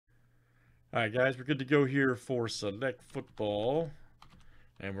All right, guys, we're good to go here for Select Football.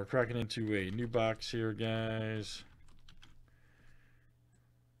 And we're cracking into a new box here, guys.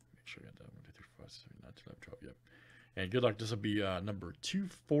 Make sure I got that 1, 2, 3, 4, 5, 6, 7, 8, 9, 10, 11, 12. Yep. And good luck. This will be number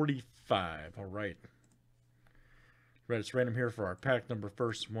 245. All right. Right, it's random here for our pack number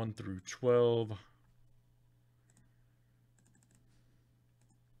first 1 through 12.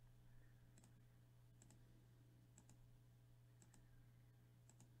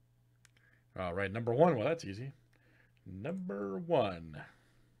 All right, number 1. Well, that's easy. Number 1.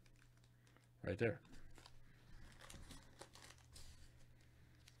 Right there.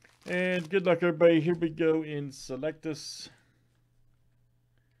 And good luck, everybody. Here we go in Select Us.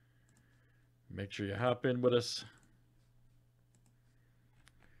 Make sure you hop in with us.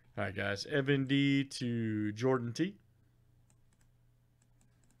 All right, guys. Evan D to Jordan T.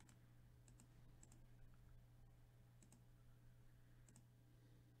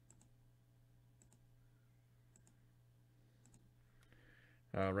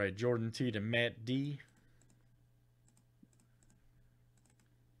 All right, Jordan T to Matt D.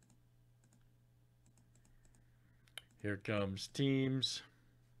 Here comes teams.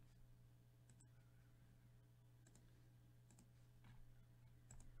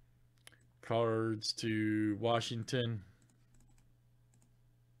 Cards to Washington.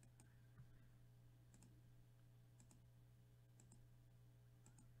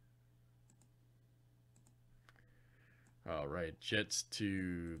 All right, Jets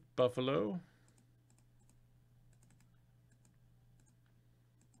to Buffalo.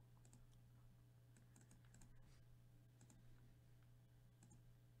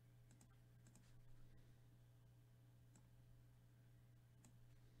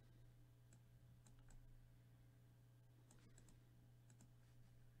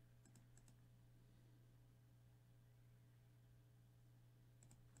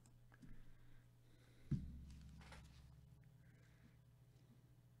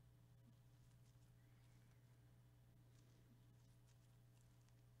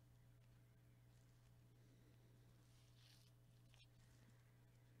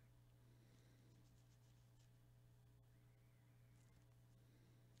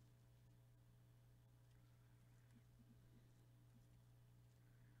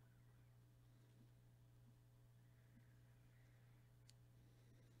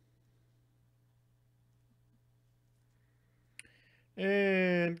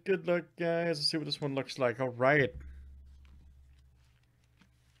 And good luck, guys. Let's see what this one looks like. All right.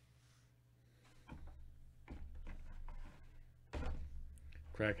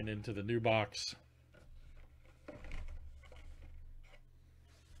 Cracking into the new box.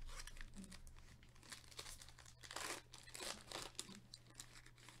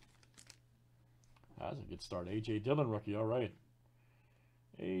 That's a good start. A.J. Dillon, rookie. All right.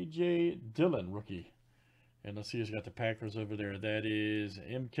 A.J. Dillon, rookie. And let's see who's got the Packers over there. That is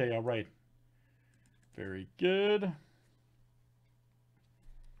MK. All right. Very good.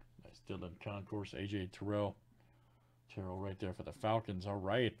 Nice Dillon Concourse. A.J. Terrell right there for the Falcons. All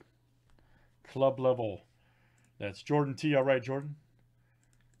right. Club level. That's Jordan T. All right, Jordan.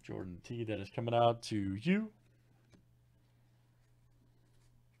 Jordan T. That is coming out to you.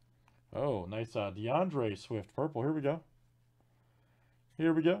 Oh, nice DeAndre Swift purple. Here we go.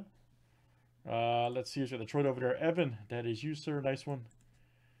 Here we go. Let's see who's got the trade over there. Evan, that is you, sir. Nice one.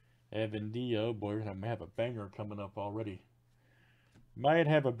 Evan D. Oh, boy, we're going to have a banger coming up already. Might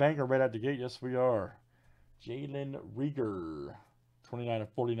have a banger right out the gate. Yes, we are. Jalen Rieger, 29 of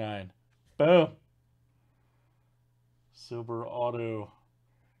 49. Boom. Silver auto.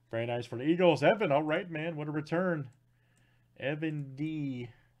 Very nice for the Eagles. Evan, all right, man. What a return. Evan D.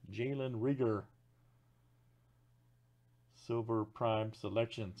 Jalen Rieger. Silver Prime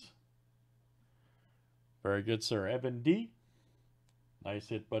Selections. Very good, sir. Evan D. Nice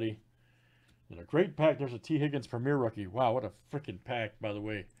hit, buddy. And a great pack. There's a T. Higgins Premier Rookie. Wow, what a freaking pack, by the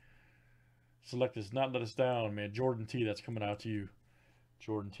way. Select does not let us down, man. Jordan T. That's coming out to you.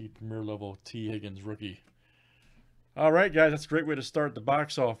 Jordan T. Premier level T. Higgins Rookie. All right, guys. That's a great way to start the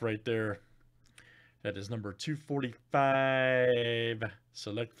box off right there. That is number 245.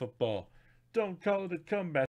 Select Football. Don't call it a comeback.